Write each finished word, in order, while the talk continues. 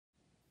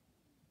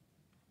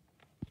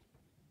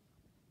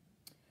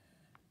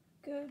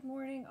Good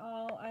morning,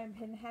 all. I've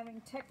been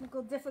having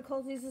technical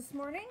difficulties this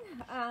morning,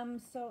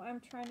 so I'm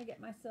trying to get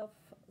myself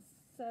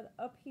set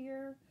up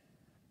here.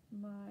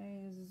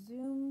 My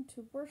Zoom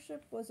to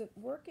worship wasn't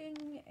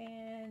working,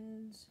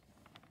 and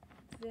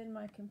then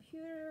my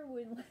computer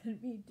wouldn't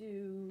let me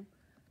do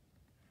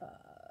the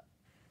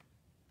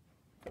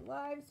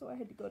live, so I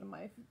had to go to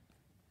my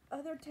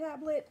other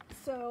tablet.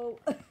 So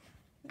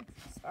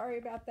sorry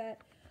about that.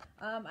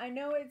 I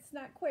know it's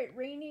not quite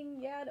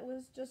raining yet. It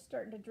was just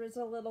starting to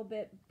drizzle a little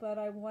bit, but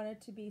I wanted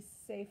to be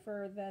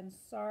safer than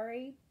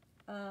sorry.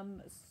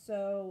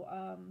 So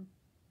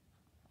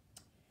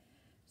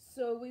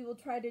we will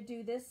try to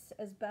do this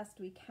as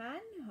best we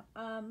can.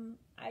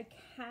 I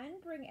can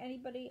bring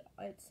anybody.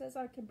 It says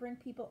I can bring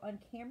people on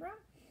camera.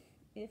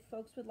 If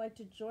folks would like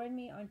to join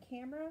me on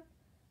camera,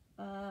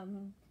 I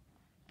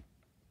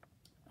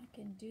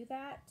can do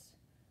that.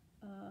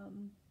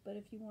 But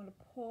if you want to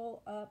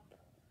pull up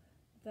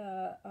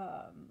the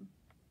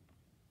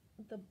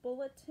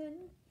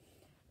bulletin,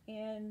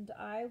 and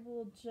I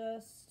will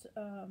just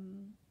we'll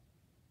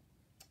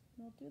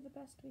do the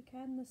best we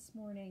can this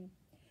morning.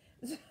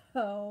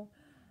 So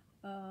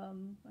I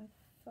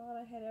thought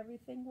I had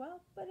everything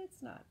well, but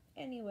it's not.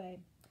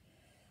 Anyway,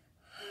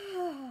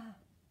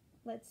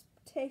 let's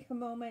take a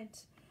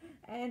moment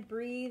and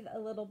breathe a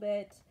little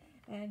bit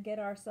and get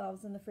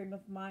ourselves in the frame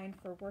of mind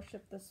for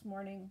worship this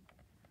morning.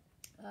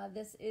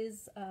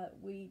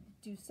 We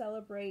do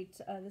celebrate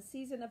the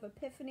season of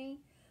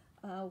Epiphany.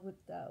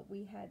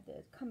 We had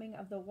the coming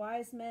of the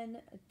wise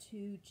men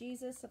to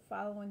Jesus,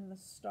 following the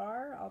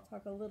star. I'll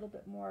talk a little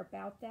bit more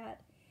about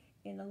that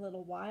in a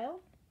little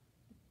while.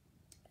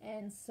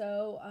 And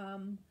so,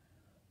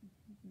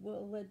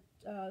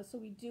 so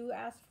we do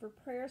ask for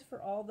prayers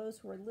for all those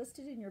who are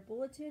listed in your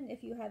bulletin.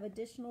 If you have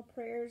additional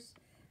prayers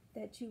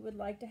that you would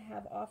like to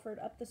have offered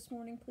up this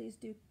morning, please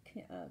do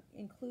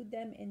include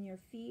them in your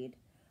feed.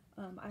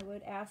 I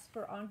would ask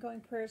for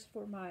ongoing prayers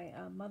for my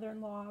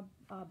mother-in-law,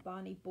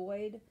 Bonnie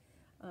Boyd.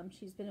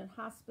 She's been in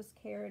hospice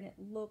care, and it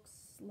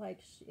looks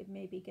like it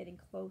may be getting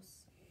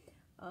close.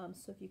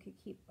 So if you could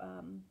keep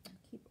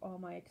all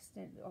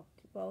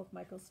of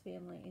Michael's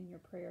family in your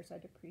prayers,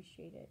 I'd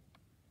appreciate it.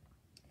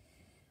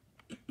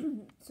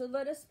 So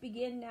let us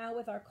begin now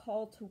with our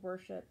call to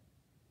worship.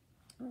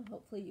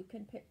 Hopefully you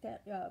can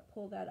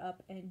pull that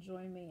up and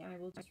join me. I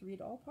will just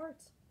read all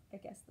parts, I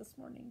guess, this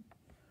morning.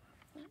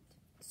 Right.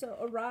 So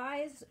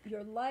arise,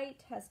 your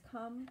light has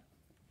come.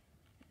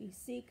 We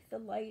seek the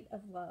light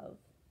of love.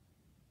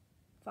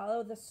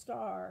 Follow the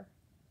star,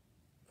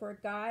 for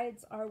it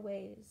guides our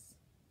ways.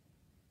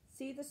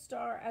 See the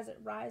star as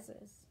it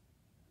rises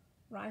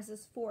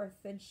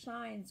forth and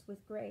shines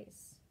with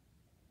grace.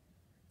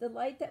 The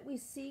light that we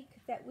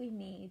seek, that we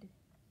need,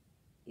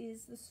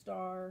 is the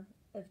star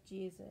of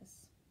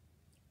Jesus.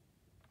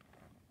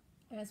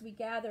 As we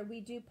gather, we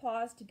do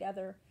pause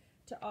together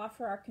to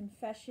offer our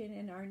confession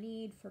and our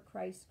need for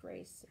Christ's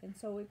grace. And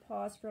so we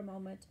pause for a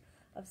moment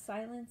of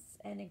silence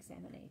and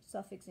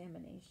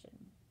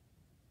self-examination.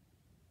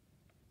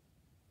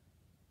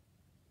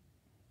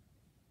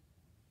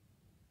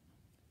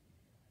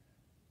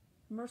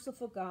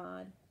 Merciful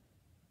God,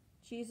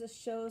 Jesus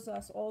shows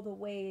us all the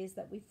ways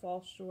that we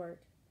fall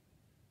short.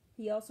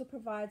 He also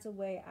provides a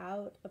way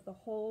out of the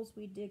holes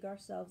we dig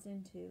ourselves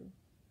into.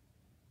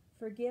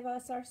 Forgive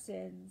us our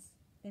sins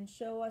and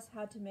show us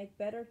how to make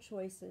better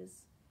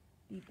choices,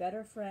 be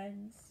better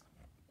friends,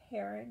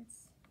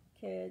 parents,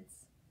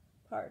 kids,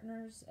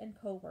 partners, and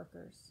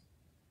co-workers.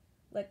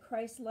 Let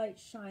Christ's light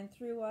shine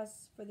through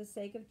us. For the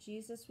sake of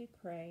Jesus we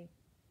pray.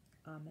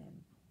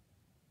 Amen.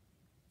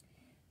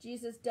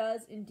 Jesus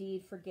does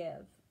indeed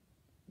forgive.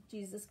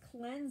 Jesus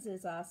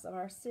cleanses us of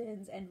our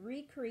sins and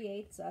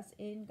recreates us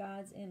in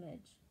God's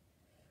image.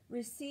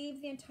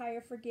 Receive the entire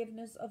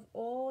forgiveness of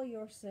all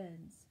your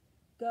sins.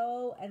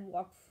 Go and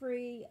walk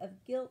free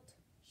of guilt,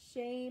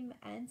 shame,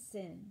 and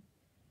sin.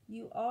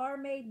 You are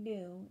made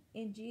new.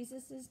 In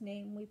Jesus'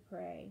 name we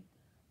pray.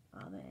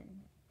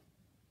 Amen.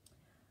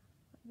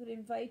 I would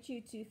invite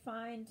you to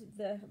find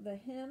the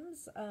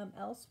hymns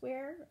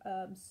elsewhere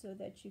so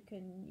that you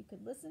can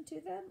listen to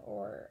them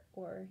or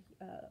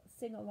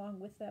sing along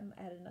with them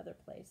at another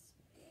place.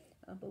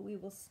 But we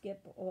will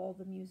skip all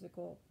the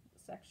musical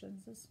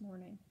sections this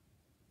morning.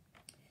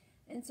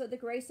 And so the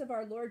grace of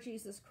our Lord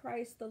Jesus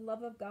Christ, the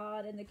love of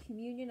God, and the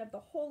communion of the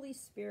Holy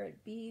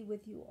Spirit be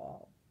with you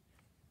all.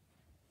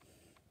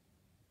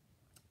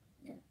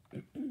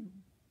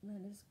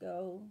 Let us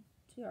go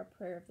to our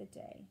prayer of the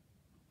day.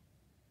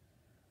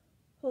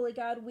 Holy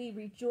God,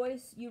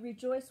 you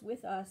rejoice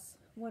with us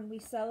when we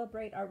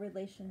celebrate our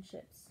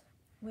relationships.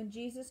 When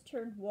Jesus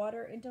turned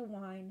water into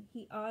wine,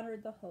 he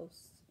honored the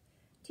hosts.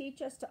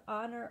 Teach us to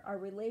honor our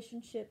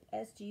relationship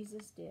as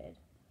Jesus did.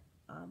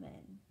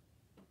 Amen.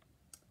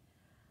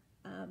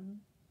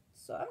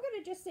 So I'm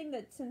going to just sing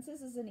that, since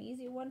this is an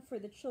easy one for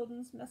the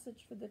children's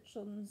message, for the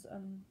children's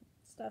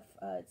stuff.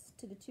 It's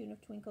to the tune of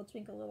Twinkle,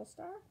 Twinkle, Little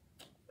Star.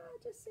 I'll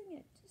just sing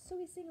it, just so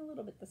we sing a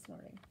little bit this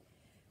morning.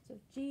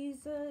 So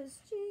Jesus,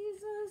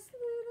 Jesus,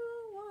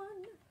 little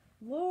one,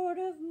 Lord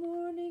of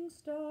morning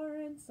star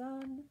and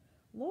sun,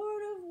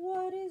 Lord of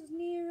what is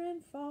near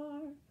and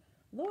far,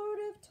 Lord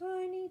of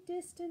tiny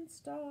distant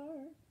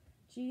star.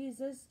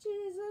 Jesus,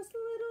 Jesus,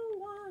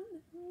 little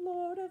one,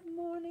 Lord of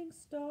morning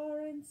star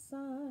and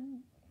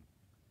sun.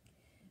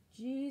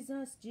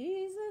 Jesus,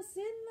 Jesus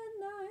in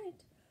the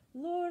night,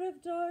 Lord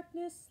of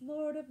darkness,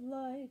 Lord of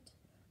light,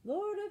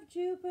 Lord of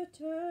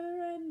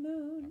Jupiter and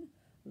moon,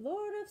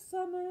 Lord of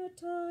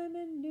summertime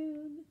and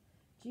noon.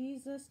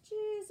 Jesus,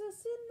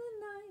 Jesus in the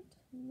night,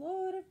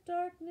 Lord of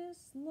darkness,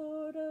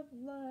 Lord of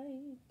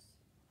light.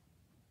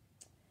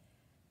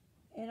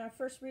 And our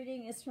first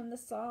reading is from the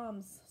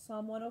Psalms,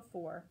 Psalm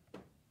 104.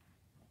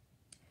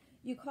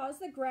 You cause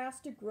the grass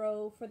to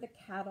grow for the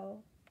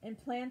cattle and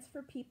plants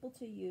for people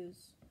to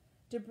use,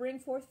 to bring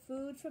forth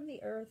food from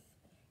the earth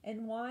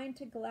and wine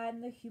to gladden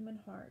the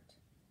human heart,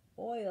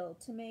 oil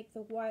to make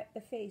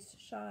the face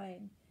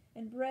shine,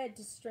 and bread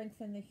to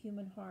strengthen the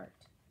human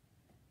heart.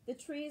 The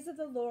trees of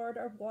the Lord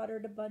are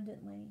watered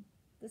abundantly,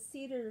 the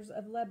cedars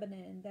of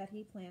Lebanon that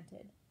he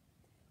planted.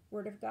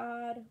 Word of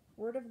God,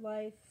 word of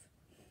life,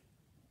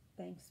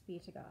 thanks be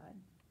to God.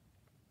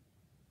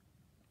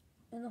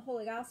 And the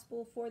Holy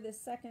Gospel for this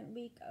second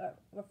week,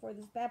 for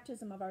this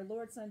baptism of our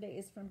Lord Sunday,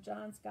 is from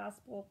John's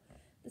Gospel,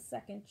 the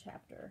 2nd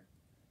chapter.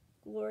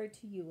 Glory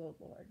to you, O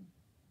Lord.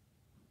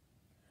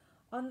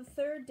 On the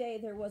third day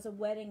there was a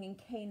wedding in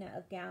Cana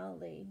of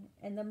Galilee,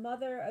 and the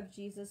mother of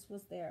Jesus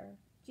was there.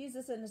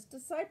 Jesus and his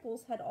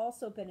disciples had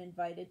also been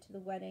invited to the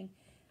wedding.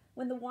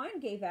 When the wine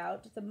gave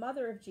out, the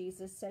mother of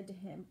Jesus said to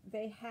him,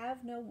 "They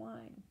have no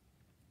wine."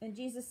 And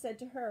Jesus said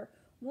to her,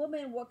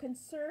 "Woman, what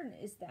concern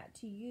is that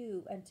to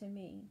you and to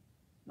me?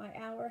 My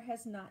hour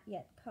has not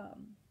yet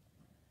come."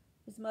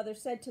 His mother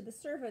said to the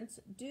servants,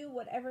 "Do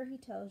whatever he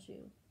tells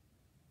you."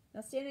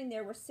 Now standing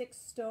there were 6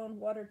 stone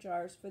water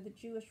jars for the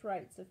Jewish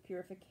rites of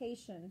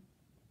purification,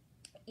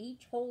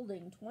 each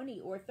holding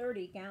 20 or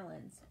 30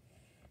 gallons.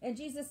 And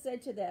Jesus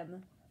said to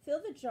them,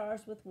 "Fill the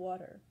jars with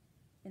water."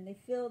 And they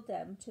filled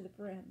them to the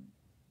brim.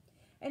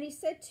 And he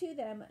said to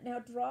them, "Now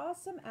draw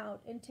some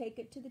out and take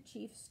it to the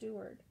chief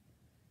steward."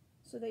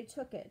 So they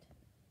took it.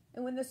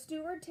 And when the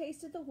steward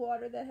tasted the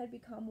water that had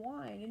become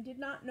wine and did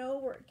not know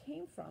where it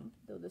came from,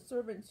 though the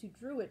servants who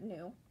drew it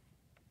knew,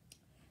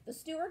 the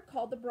steward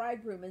called the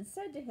bridegroom and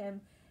said to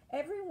him,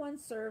 "Everyone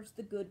serves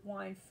the good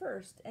wine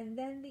first, and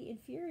then the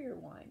inferior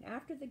wine,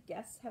 after the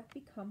guests have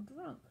become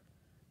drunk.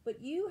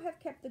 But you have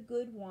kept the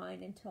good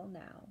wine until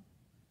now."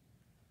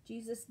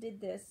 Jesus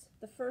did this,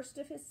 the first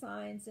of his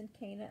signs in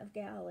Cana of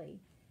Galilee,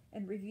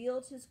 and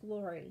revealed his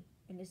glory,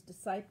 and his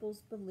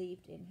disciples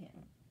believed in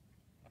him.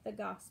 The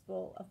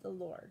Gospel of the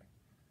Lord.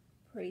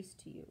 Praise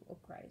to you, O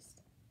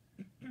Christ.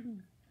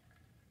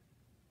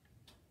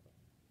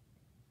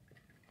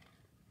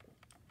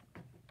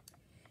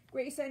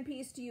 Grace and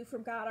peace to you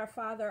from God our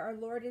Father, our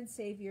Lord and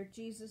Savior,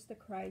 Jesus the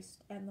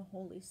Christ, and the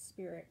Holy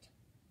Spirit.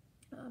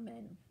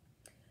 Amen.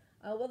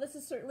 Well, this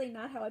is certainly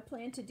not how I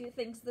planned to do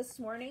things this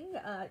morning.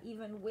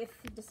 Even with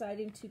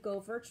deciding to go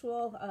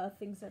virtual,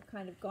 things have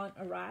kind of gone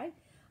awry.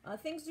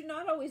 Things do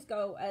not always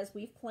go as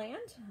we've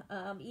planned,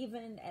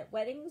 even at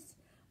weddings.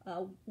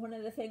 One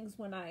of the things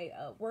when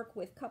I work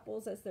with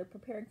couples as they're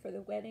preparing for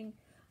the wedding,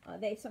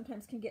 they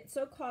sometimes can get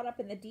so caught up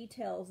in the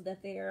details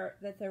that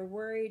they're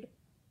worried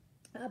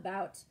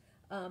about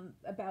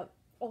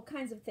all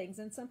kinds of things,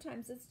 and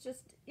sometimes it's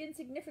just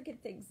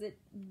insignificant things that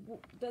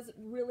doesn't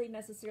really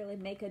necessarily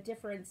make a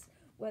difference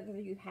whether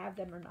you have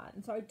them or not.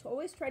 And so I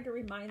always try to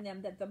remind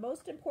them that the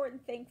most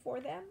important thing for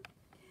them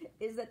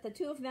is that the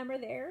two of them are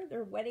there,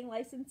 their wedding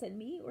license and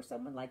me or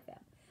someone like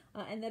them,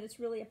 and that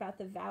it's really about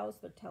the vows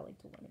they're telling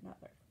to one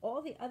another.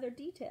 All the other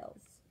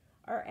details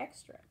are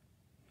extra.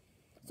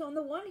 So on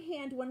the one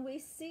hand, when we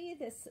see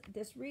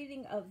this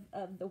reading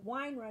of the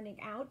wine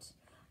running out,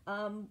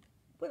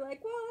 we're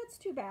like, well, that's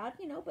too bad,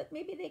 but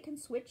maybe they can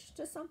switch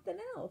to something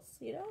else,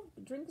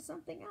 drink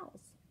something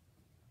else.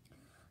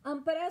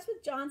 But as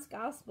with John's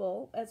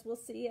Gospel, as we'll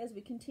see as we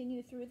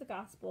continue through the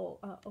Gospel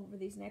over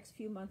these next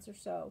few months or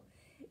so,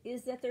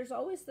 is that there's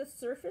always the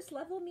surface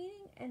level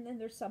meaning, and then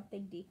there's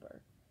something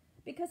deeper.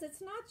 Because it's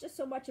not just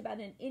so much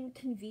about an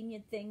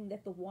inconvenient thing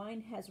that the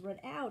wine has run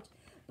out,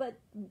 but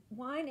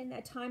wine in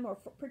that time, or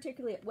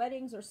particularly at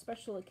weddings or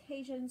special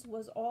occasions,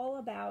 was all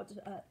about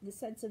the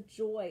sense of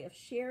joy, of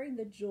sharing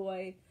the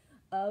joy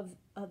of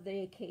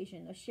the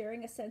occasion, of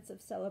sharing a sense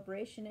of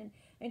celebration.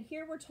 And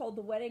here we're told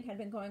the wedding had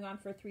been going on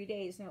for 3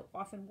 days. Now, it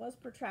often was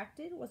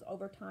protracted, was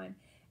over time,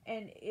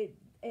 and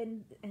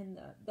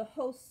the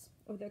hosts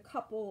or the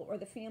couple or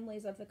the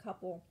families of the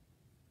couple,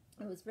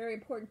 it was very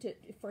important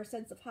for a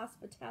sense of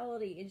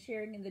hospitality and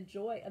sharing in the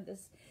joy of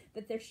this,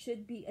 that there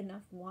should be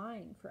enough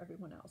wine for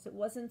everyone else. It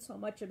wasn't so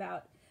much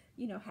about,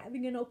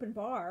 having an open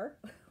bar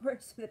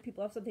so that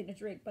people have something to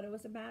drink, but it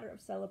was a matter of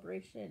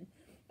celebration,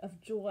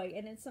 of joy.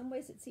 And in some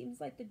ways it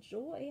seems like the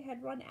joy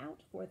had run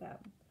out for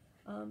them.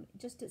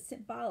 Just as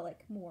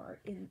symbolic more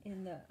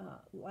in the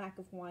lack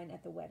of wine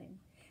at the wedding.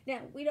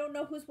 Now, we don't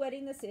know whose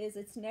wedding this is.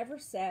 It's never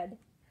said.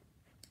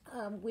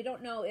 We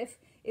don't know if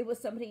it was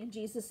somebody in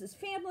Jesus's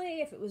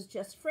family, if it was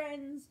just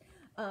friends.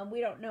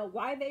 We don't know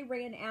why they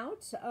ran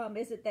out.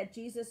 Is it that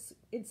Jesus,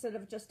 instead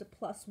of just a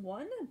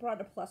 +1,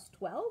 brought a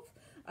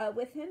 +12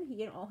 with him,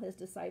 he and all his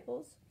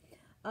disciples?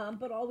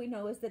 But all we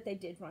know is that they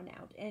did run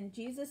out. And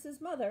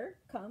Jesus' mother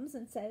comes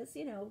and says,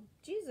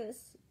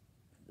 Jesus,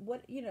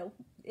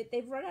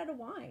 they've run out of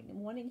wine,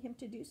 and wanting him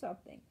to do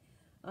something.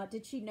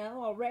 Did she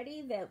know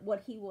already that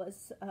what he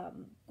was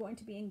going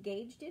to be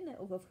engaged in,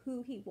 of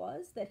who he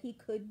was, that he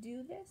could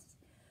do this?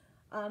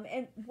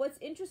 And what's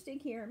interesting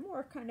here,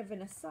 more kind of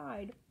an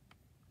aside,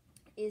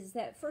 is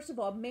that, first of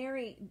all,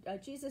 Mary,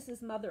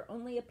 Jesus' mother,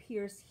 only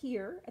appears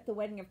here at the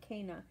wedding of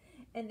Cana,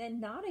 and then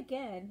not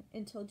again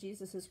until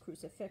Jesus'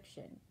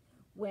 crucifixion,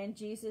 when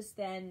Jesus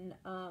then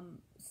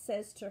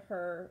says to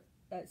her,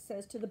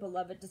 says to the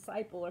beloved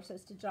disciple, or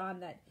says to John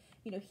that,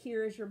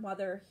 here is your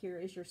mother, here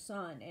is your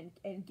son,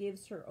 and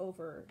gives her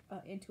over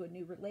into a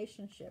new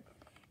relationship.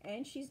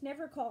 And she's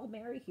never called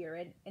Mary here,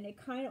 and it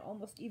kind of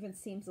almost even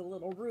seems a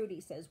little rude.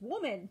 He says,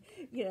 woman,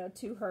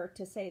 to her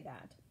to say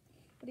that.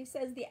 But he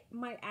says,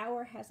 my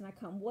hour has not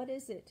come. What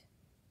is it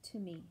to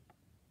me?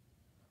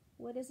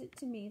 What is it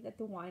to me that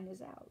the wine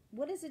is out?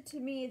 What is it to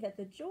me that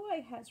the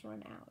joy has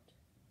run out?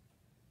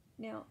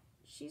 Now,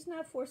 she's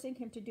not forcing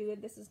him to do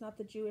it. This is not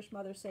the Jewish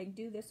mother saying,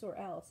 do this or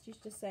else. She's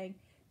just saying,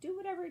 do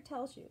whatever he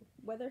tells you.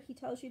 Whether he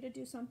tells you to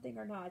do something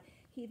or not,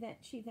 she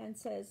then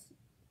says,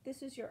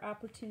 this is your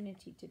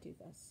opportunity to do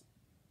this.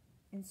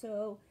 And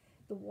so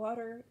the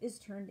water is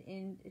turned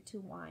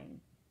into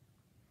wine.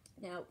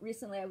 Now,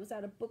 recently I was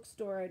at a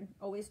bookstore and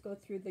always go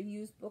through the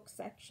used book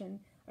section,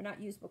 or not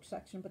used book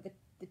section, but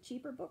the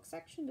cheaper book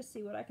section to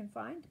see what I can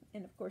find.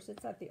 And of course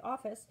it's at the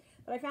office.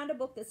 But I found a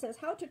book that says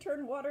How to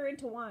Turn Water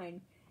into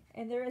Wine.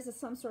 And there is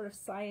some sort of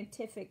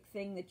scientific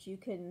thing that you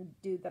can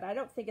do that I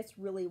don't think it's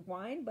really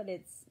wine, but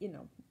it's,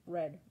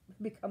 red,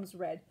 becomes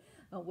red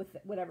with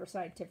whatever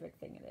scientific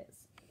thing it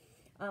is.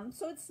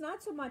 So it's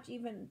not so much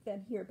even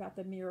then here about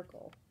the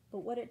miracle, but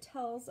what it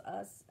tells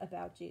us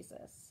about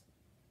Jesus.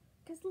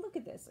 Because look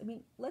at this.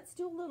 Let's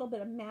do a little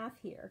bit of math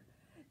here.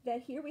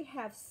 That here we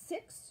have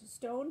 6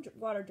 stone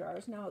water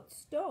jars. Now it's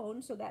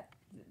stone, so that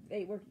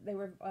they were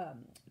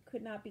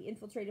could not be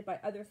infiltrated by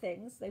other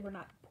things. They were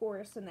not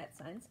porous in that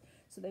sense,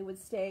 so they would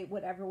stay.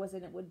 Whatever was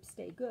in it would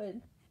stay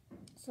good.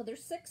 So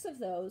there's 6 of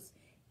those,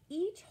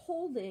 each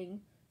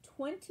holding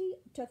 20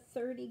 to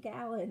 30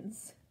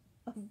 gallons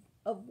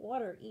of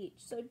water each.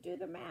 So do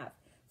the math.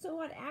 So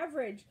on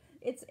average,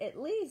 it's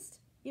at least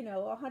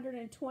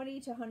 120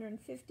 to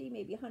 150,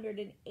 maybe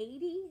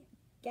 180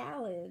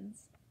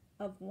 gallons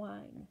of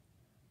wine.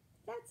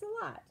 That's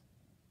a lot.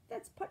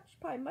 That's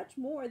probably much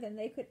more than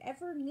they could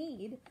ever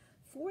need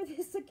for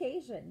this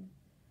occasion.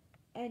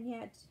 And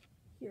yet,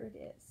 here it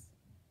is.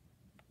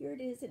 Here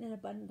it is in an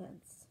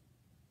abundance.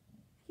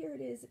 Here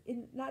it is,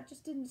 not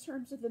just in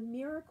terms of the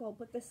miracle,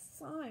 but the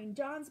sign.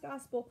 John's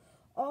gospel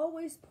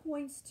always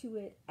points to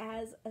it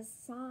as a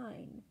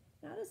sign,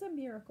 not as a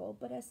miracle,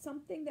 but as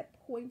something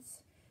that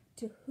points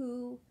to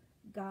who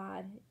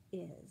God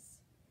is,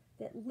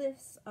 that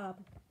lifts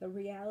up the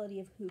reality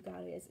of who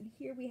God is. And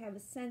here we have a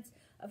sense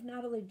of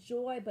not only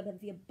joy, but of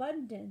the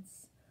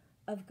abundance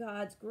of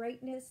God's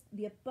greatness,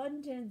 the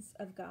abundance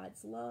of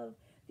God's love,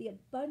 the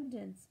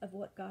abundance of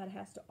what God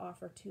has to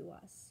offer to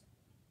us.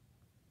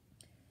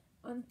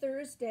 On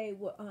Thursday,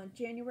 on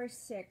January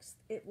 6th,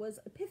 it was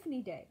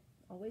Epiphany Day.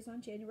 Always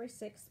on January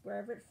 6th,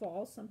 wherever it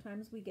falls.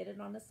 Sometimes we get it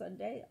on a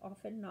Sunday,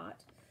 often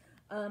not.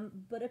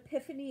 But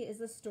Epiphany is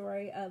the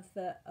story of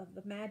the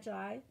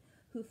Magi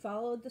who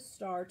followed the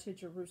star to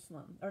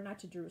Jerusalem, or not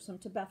to Jerusalem,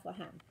 to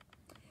Bethlehem.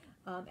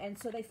 And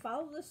so they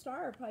followed the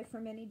star probably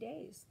for many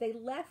days. They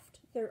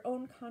left their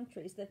own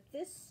countries. That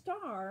this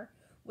star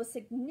was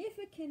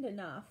significant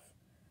enough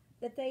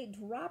that they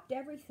dropped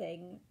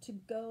everything to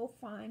go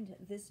find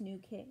this new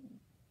king.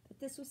 That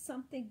this was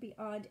something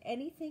beyond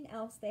anything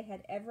else they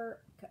had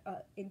ever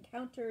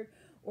encountered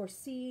or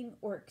seen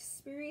or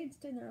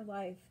experienced in their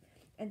life.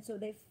 And so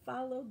they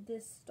followed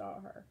this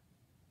star.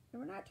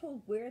 And we're not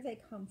told where they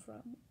come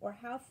from or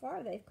how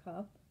far they've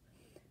come,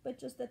 but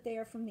just that they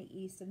are from the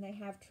east and they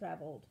have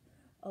traveled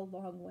a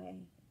long way.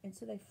 And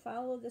so they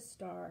follow the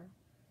star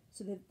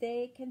so that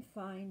they can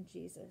find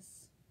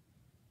Jesus.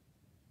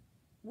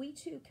 We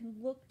too can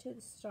look to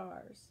the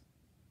stars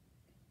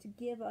to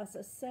give us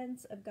a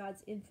sense of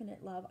God's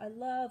infinite love. I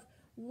love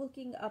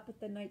looking up at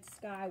the night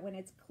sky when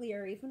it's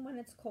clear, even when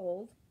it's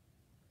cold,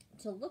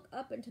 to look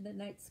up into the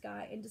night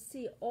sky and to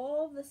see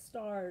all the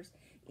stars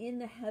in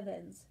the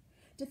heavens,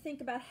 to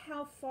think about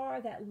how far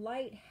that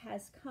light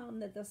has come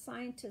that the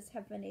scientists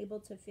have been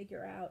able to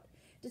figure out,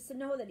 just to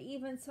know that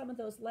even some of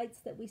those lights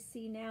that we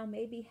see now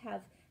maybe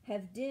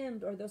have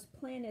dimmed, or those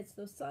planets,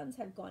 those suns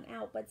have gone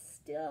out, but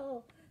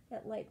still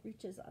that light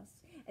reaches us.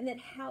 And that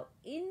how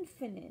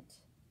infinite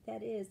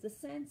that is, the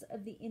sense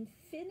of the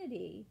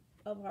infinity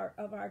of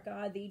our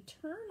God, the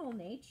eternal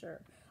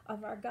nature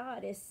of our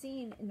God is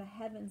seen in the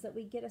heavens, that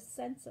we get a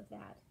sense of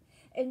that.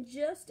 And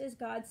just as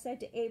God said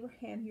to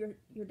Abraham,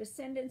 your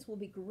descendants will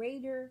be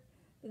greater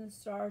than the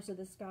stars of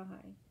the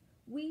sky,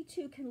 we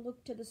too can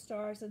look to the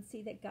stars and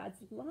see that God's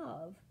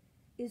love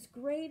is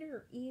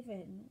greater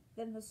even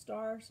than the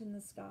stars in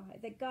the sky,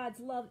 that God's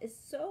love is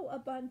so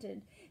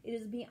abundant, it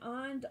is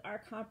beyond our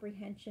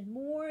comprehension,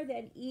 more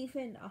than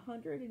even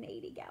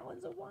 180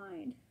 gallons of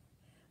wine,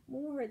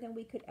 more than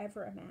we could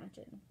ever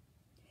imagine.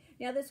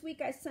 Now, this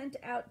week I sent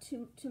out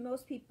to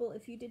most people,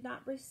 if you did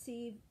not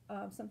receive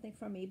something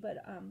from me, but,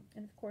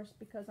 and of course,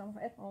 because I'm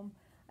at home,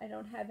 I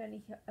don't have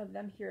any of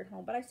them here at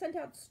home, but I sent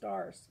out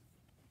stars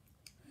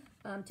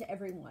to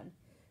everyone.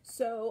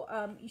 So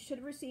you should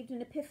have received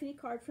an Epiphany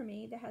card from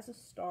me that has a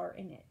star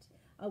in it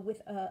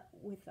with a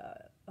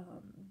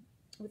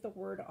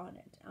word on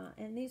it.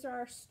 And these are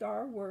our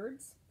star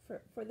words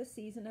for the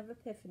season of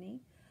Epiphany.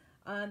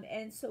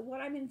 And so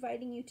what I'm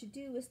inviting you to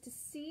do is to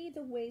see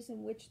the ways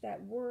in which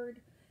that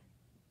word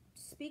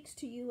speaks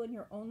to you in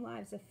your own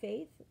lives of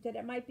faith, that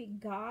it might be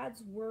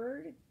God's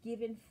word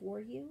given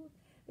for you,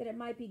 that it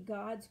might be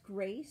God's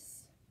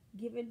grace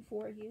given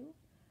for you,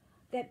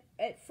 that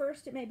at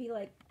first it may be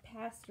like,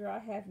 Pastor, I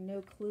have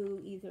no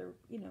clue either,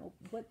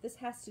 what this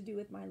has to do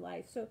with my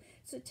life. So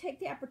take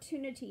the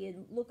opportunity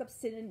and look up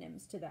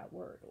synonyms to that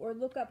word, or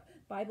look up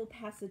Bible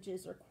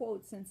passages or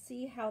quotes and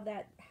see how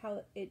that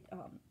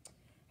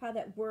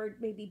word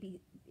maybe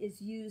is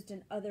used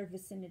in other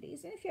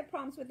vicinities. And if you have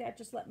problems with that,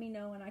 just let me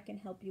know and I can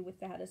help you with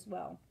that as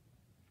well.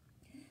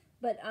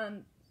 But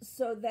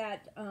so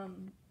that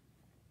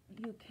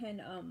you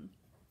can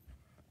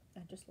I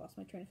just lost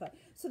my train of thought.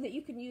 So that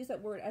you can use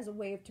that word as a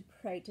way to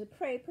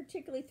pray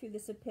particularly through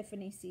this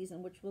Epiphany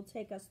season, which will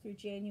take us through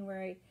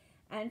January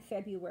and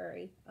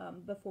February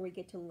before we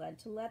get to Lent,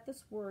 to let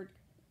this word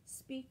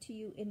speak to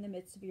you in the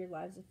midst of your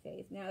lives of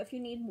faith. Now, if you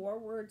need more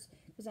words,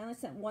 because I only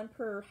sent one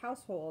per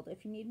household,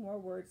 if you need more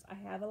words, I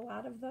have a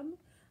lot of them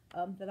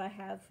that I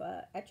have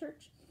at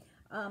church,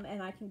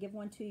 and I can give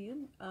one to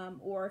you,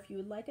 or if you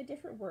would like a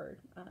different word,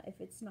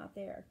 if it's not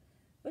there.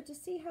 But to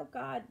see how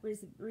God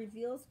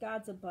reveals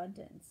God's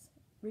abundance,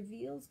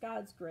 reveals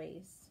God's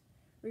grace,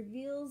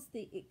 reveals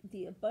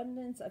the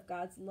abundance of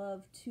God's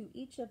love to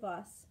each of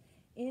us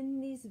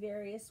in these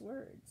various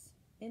words,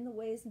 in the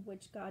ways in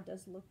which God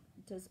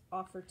does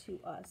offer to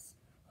us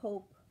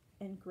hope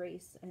and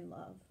grace and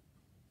love.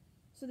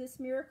 So this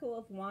miracle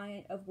of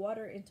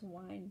water into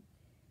wine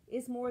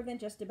is more than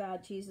just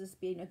about Jesus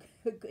being a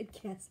good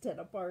guest at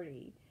a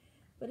party,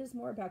 but is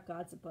more about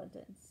God's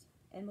abundance.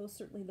 And most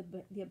certainly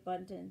the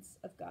abundance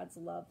of God's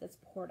love that's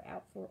poured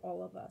out for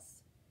all of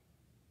us.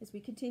 As we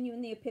continue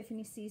in the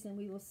Epiphany season,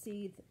 we will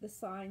see the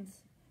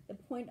signs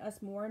that point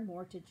us more and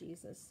more to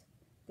Jesus,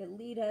 that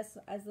lead us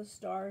as the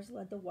stars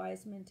led the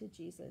wise men to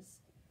Jesus,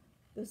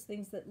 those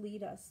things that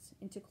lead us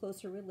into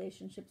closer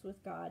relationships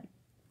with God,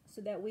 so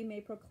that we may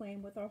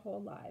proclaim with our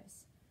whole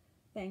lives,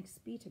 thanks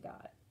be to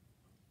God.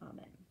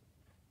 Amen.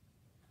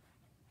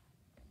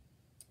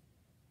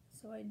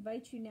 So I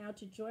invite you now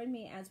to join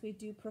me as we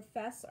do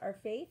profess our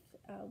faith.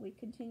 We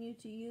continue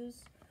to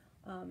use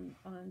on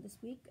this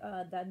week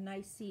the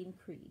Nicene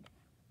Creed.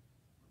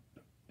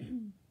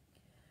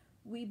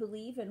 We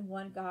believe in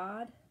one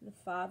God, the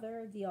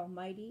Father, the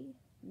Almighty,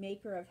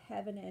 maker of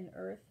heaven and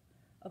earth,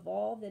 of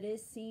all that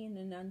is seen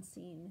and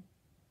unseen.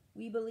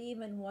 We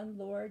believe in one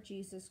Lord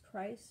Jesus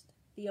Christ,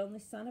 the only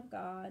Son of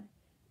God,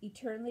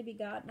 eternally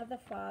begotten of the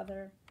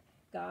Father,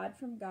 God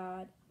from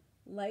God,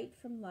 light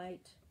from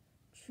light,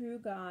 true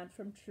God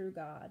from true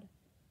God,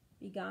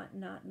 begotten,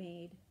 not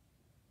made,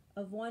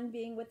 of one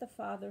being with the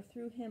Father.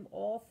 Through him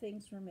all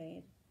things were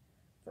made.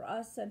 For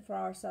us and for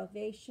our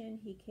salvation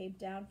he came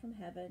down from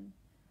heaven,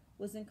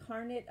 was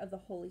incarnate of the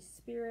Holy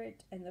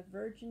Spirit and the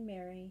Virgin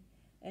Mary,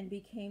 and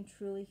became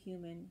truly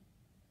human.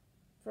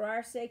 For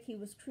our sake he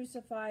was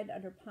crucified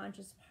under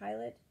Pontius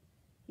Pilate.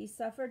 He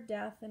suffered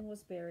death and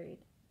was buried.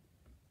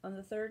 On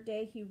the third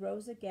day he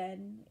rose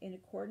again in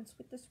accordance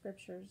with the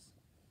Scriptures.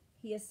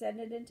 He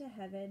ascended into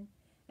heaven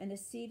and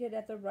is seated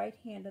at the right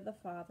hand of the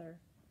Father.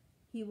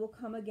 He will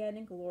come again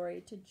in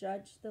glory to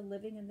judge the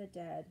living and the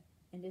dead,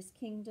 and his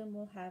kingdom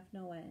will have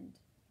no end.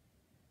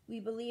 We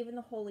believe in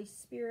the Holy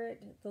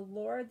Spirit, the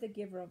Lord, the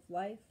giver of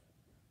life,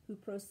 who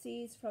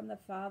proceeds from the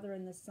Father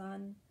and the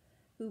Son,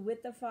 who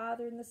with the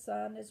Father and the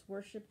Son is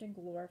worshipped and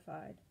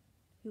glorified,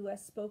 who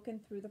has spoken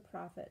through the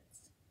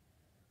prophets.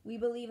 We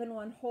believe in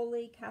one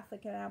holy,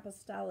 Catholic, and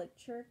Apostolic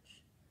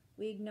Church.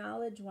 We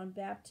acknowledge one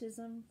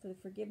baptism for the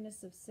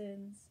forgiveness of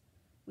sins.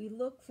 We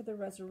look for the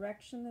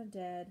resurrection of the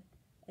dead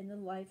and the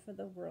life of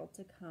the world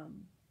to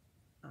come.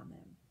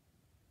 Amen.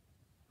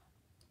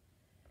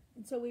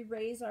 And so we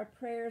raise our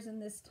prayers in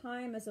this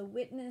time as a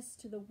witness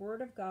to the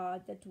Word of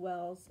God that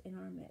dwells in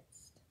our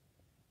midst.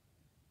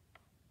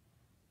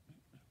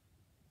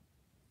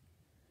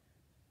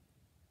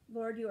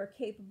 Lord, you are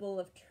capable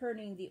of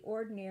turning the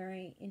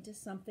ordinary into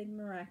something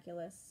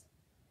miraculous.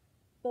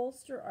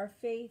 Bolster our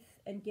faith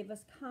and give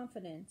us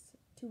confidence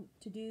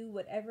to do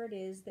whatever it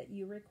is that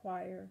you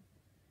require,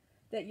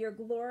 that your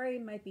glory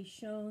might be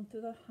shown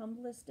through the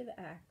humblest of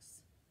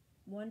acts.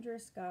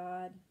 Wondrous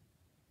God,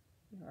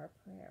 hear our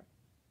prayer.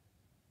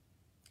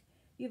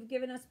 You've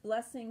given us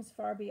blessings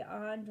far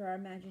beyond our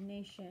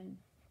imagination,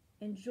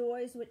 and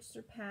joys which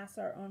surpass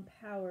our own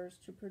powers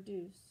to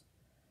produce.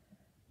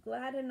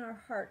 Gladden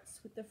our hearts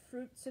with the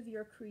fruits of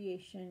your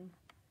creation,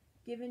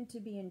 given to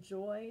be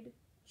enjoyed,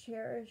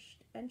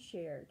 cherished, and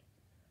shared.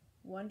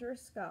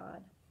 Wondrous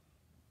God,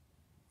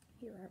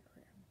 hear our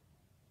prayer.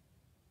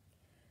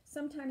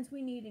 Sometimes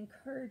we need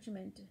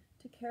encouragement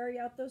to carry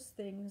out those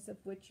things of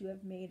which you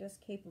have made us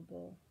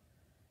capable.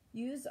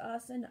 Use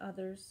us and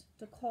others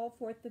to call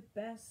forth the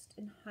best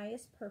and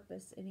highest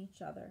purpose in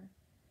each other,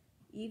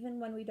 even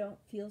when we don't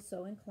feel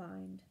so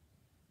inclined.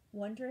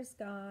 Wondrous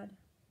God,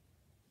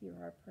 hear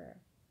our prayer.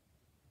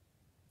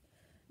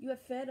 You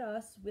have fed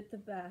us with the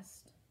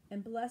best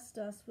and blessed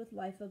us with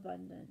life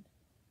abundant.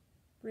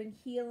 Bring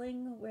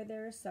healing where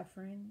there is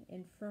suffering,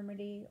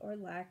 infirmity, or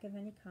lack of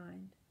any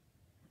kind.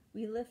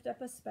 We lift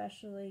up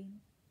especially,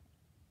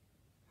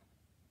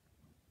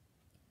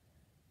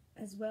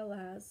 as well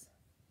as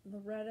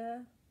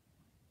Loretta,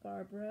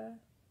 Barbara,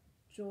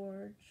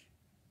 George,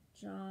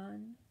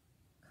 John,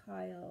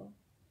 Kyle,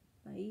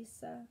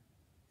 Maisa,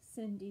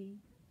 Cindy,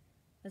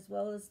 as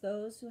well as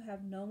those who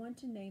have no one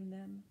to name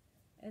them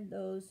and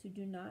those who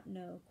do not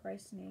know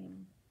Christ's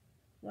name.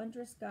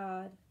 Wondrous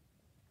God,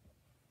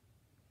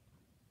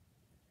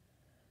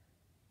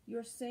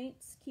 your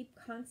saints keep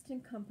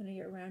constant company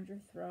around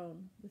your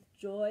throne with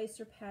joy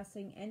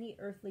surpassing any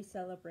earthly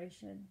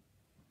celebration.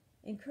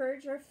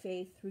 Encourage our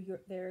faith through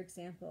their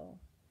example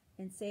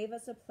and save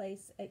us a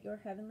place at your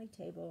heavenly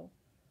table.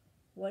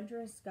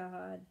 Wondrous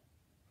God,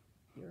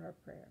 hear our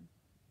prayer.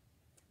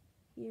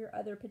 Here,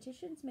 other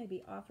petitions may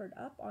be offered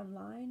up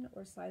online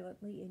or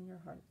silently in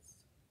your hearts.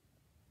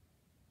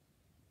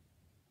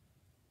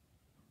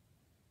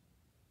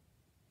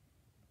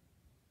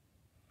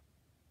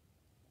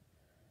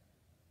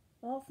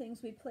 All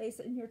things we place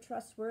in your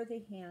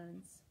trustworthy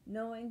hands,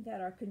 knowing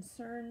that our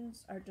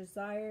concerns, our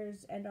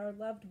desires, and our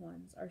loved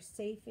ones are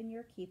safe in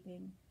your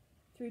keeping.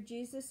 Through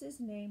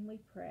Jesus' name we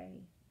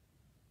pray.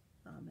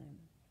 Amen.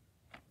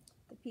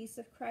 The peace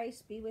of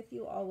Christ be with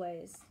you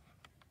always.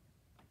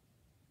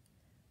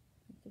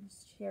 We can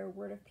share a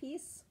word of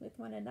peace with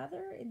one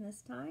another in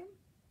this time.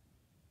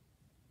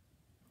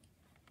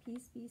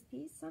 Peace, peace,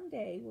 peace.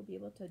 Someday we'll be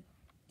able to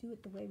do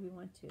it the way we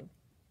want to.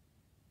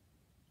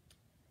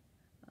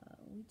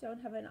 We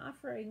don't have an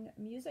offering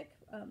music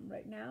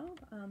right now,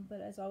 but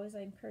as always,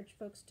 I encourage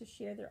folks to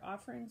share their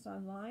offerings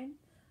online.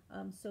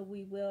 So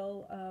we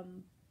will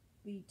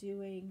be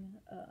doing,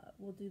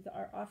 we'll do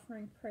our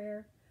offering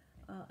prayer,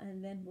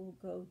 and then we'll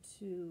go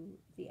to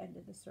the end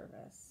of the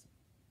service.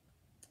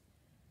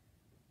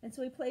 And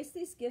so we place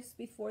these gifts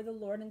before the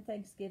Lord in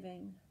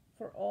thanksgiving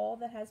for all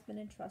that has been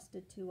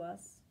entrusted to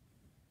us.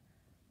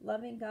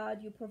 Loving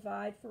God, you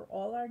provide for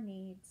all our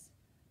needs,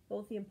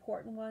 both the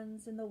important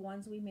ones and the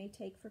ones we may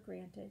take for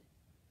granted.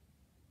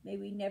 May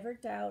we never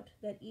doubt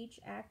that each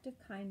act of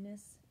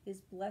kindness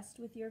is blessed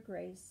with your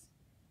grace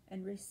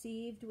and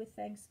received with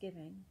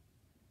thanksgiving.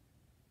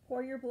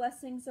 Pour your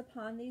blessings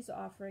upon these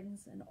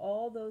offerings and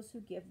all those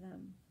who give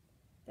them,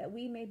 that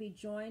we may be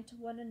joined to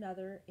one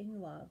another in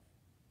love.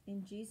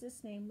 In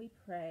Jesus' name we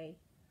pray.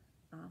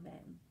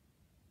 Amen.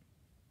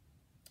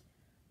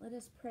 Let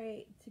us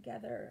pray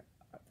together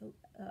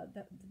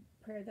the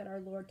prayer that our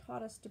Lord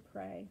taught us to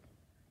pray.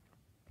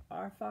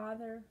 Our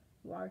Father,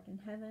 who art in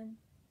heaven,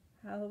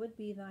 hallowed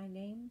be thy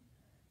name.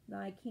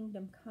 Thy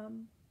kingdom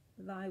come,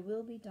 thy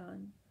will be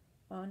done,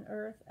 on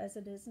earth as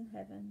it is in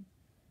heaven.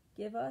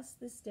 Give us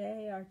this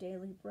day our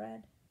daily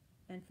bread,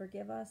 and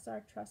forgive us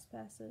our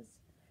trespasses,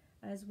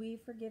 as we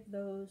forgive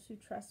those who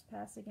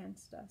trespass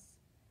against us.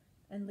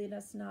 And lead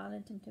us not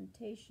into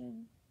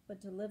temptation,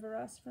 but deliver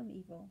us from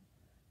evil.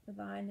 For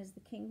thine is the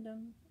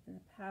kingdom, and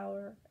the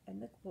power,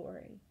 and the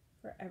glory,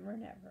 forever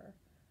and ever.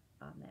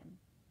 Amen.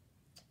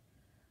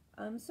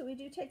 So we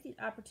do take the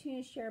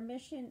opportunity to share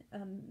mission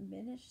and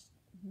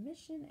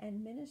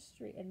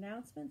ministry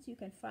announcements. You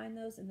can find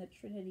those in the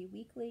Trinity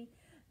Weekly.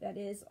 That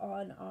is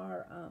on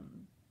our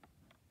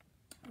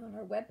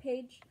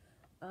webpage.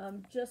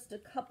 Just a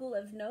couple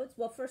of notes.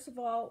 Well, first of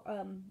all,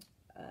 I'm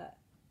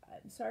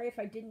sorry if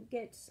I didn't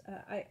get.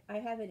 I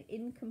have an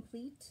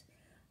incomplete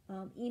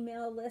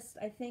email list,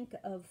 I think,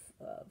 of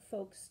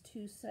folks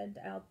to send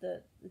out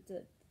the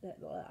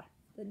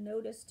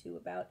notice to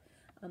about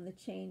the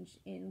change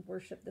in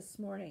worship this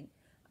morning.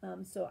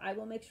 So I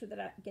will make sure that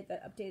I get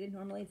that updated.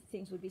 Normally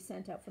things would be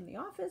sent out from the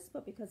office,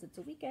 but because it's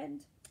a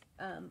weekend,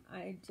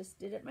 I just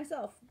did it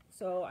myself.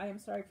 So I am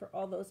sorry for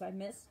all those I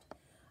missed.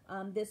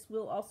 This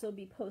will also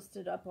be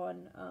posted up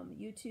on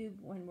YouTube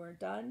when we're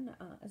done,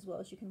 as well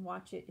as you can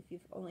watch it if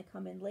you've only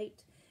come in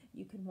late.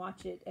 You can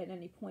watch it at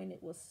any point.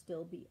 It will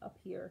still be up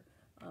here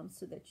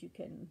so that you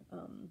can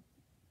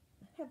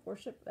have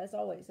worship, as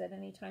always, at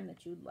any time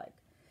that you'd like.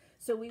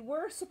 So we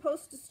were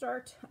supposed to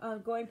start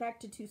going back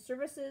to 2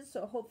 services,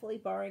 so hopefully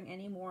barring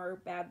any more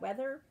bad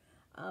weather,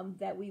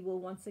 that we will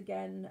once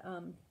again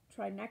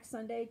try next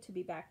Sunday to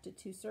be back to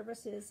 2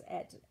 services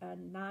at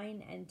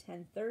 9 and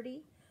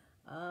 10:30.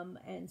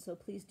 And so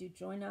please do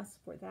join us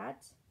for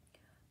that.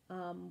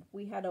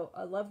 We had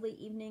a lovely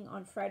evening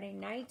on Friday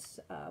night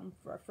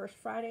for our first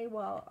Friday.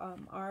 While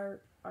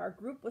our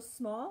group was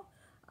small,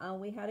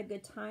 We had a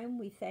good time.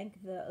 We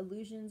thank the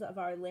Illusions of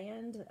Our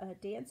Land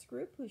dance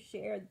group who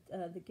shared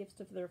the gifts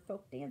of their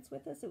folk dance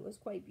with us. It was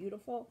quite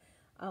beautiful.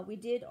 We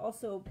did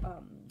also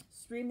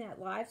stream that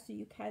live, so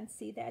you can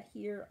see that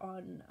here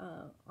on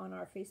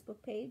our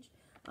Facebook page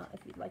if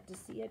you'd like to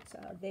see it.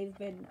 They've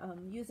been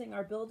using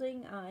our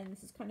building, and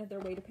this is kind of their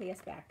way to pay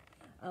us back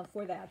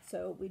for that.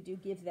 So we do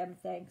give them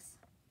thanks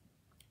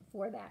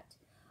for that.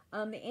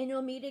 The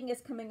annual meeting is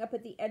coming up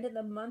at the end of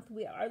the month.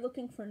 We are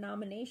looking for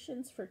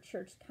nominations for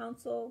church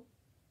council.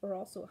 We're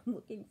also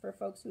looking for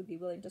folks who would be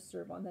willing to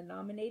serve on the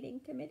nominating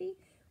committee.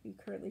 We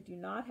currently do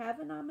not have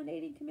a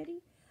nominating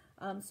committee.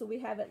 So we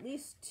have at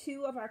least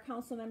 2 of our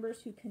council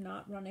members who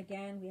cannot run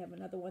again. We have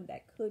another one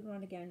that could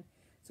run again.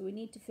 So we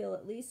need to fill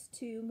at least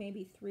 2,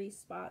 maybe 3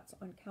 spots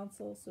on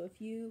council. So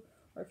if you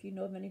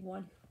know of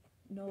anyone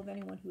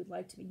who would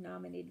like to be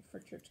nominated for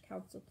church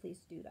council, please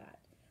do that.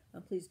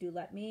 Please do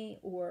let me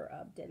or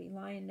Debbie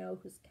Lyon know,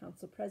 who's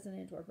council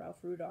president, or Ralph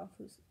Rudolph,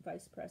 who's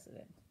vice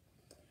president.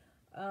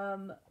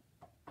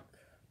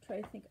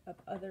 Try to think of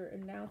other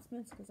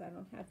announcements because I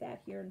don't have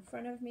that here in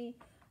front of me.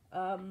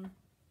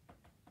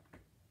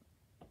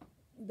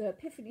 The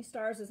Epiphany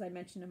Stars, as I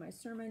mentioned in my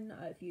sermon,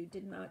 if you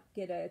did not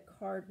get a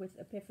card with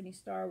Epiphany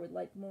Star, would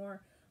like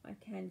more, I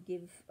can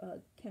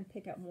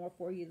pick out more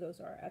for you. Those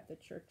are at the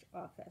church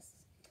office.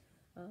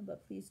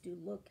 But please do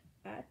look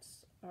at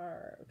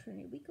our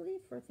Trinity Weekly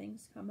for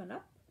things coming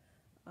up.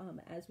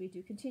 As we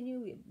do continue,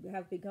 we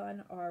have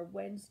begun our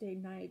Wednesday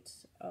night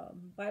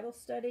Bible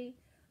study.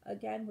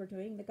 Again, we're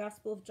doing the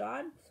Gospel of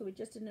John, so we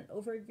just did an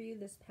overview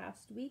this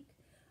past week.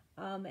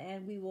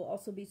 And we will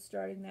also be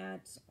starting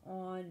that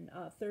on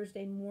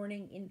Thursday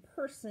morning in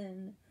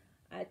person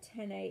at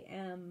 10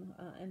 a.m.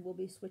 And we'll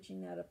be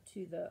switching that up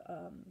to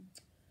the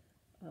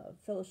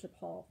Fellowship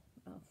Hall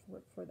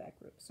for that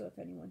group. So if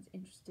anyone's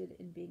interested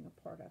in being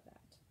a part of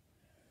that.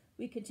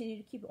 We continue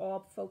to keep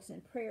all folks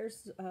in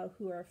prayers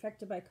who are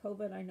affected by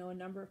COVID. I know a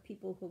number of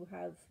people who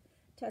have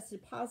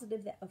tested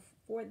positive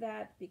for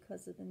that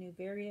because of the new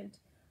variant.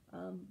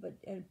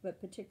 But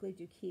particularly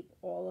do keep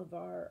all of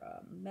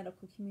our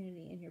medical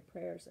community in your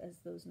prayers as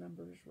those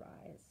numbers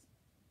rise.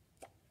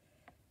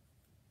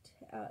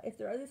 If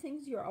there are other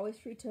things, you're always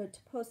free to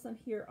post them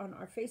here on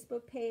our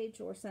Facebook page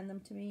or send them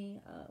to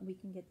me. We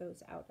can get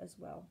those out as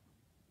well.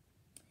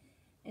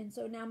 And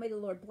so now may the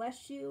Lord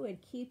bless you and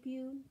keep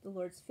you. The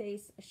Lord's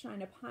face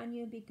shine upon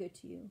you and be good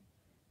to you.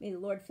 May the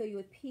Lord fill you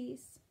with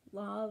peace,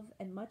 love,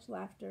 and much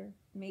laughter.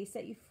 May He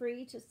set you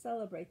free to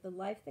celebrate the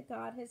life that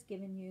God has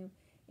given you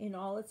in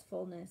all its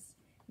fullness.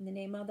 In the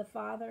name of the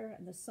Father,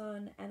 and the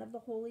Son, and of the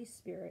Holy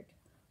Spirit.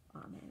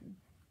 Amen.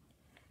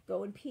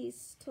 Go in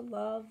peace to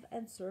love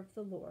and serve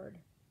the Lord.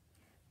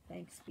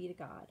 Thanks be to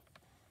God.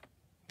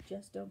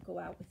 Just don't go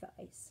out with the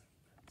ice.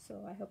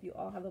 So I hope you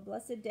all have a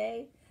blessed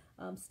day.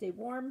 Stay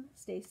warm,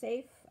 stay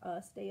safe,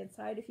 stay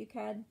inside if you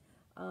can.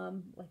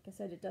 Like I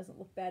said, it doesn't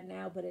look bad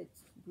now, but it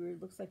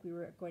looks like we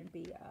were going to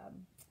be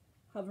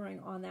hovering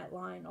on that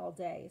line all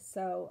day.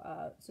 So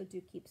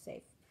do keep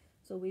safe.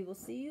 So we will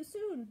see you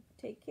soon.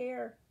 Take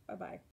care. Bye-bye.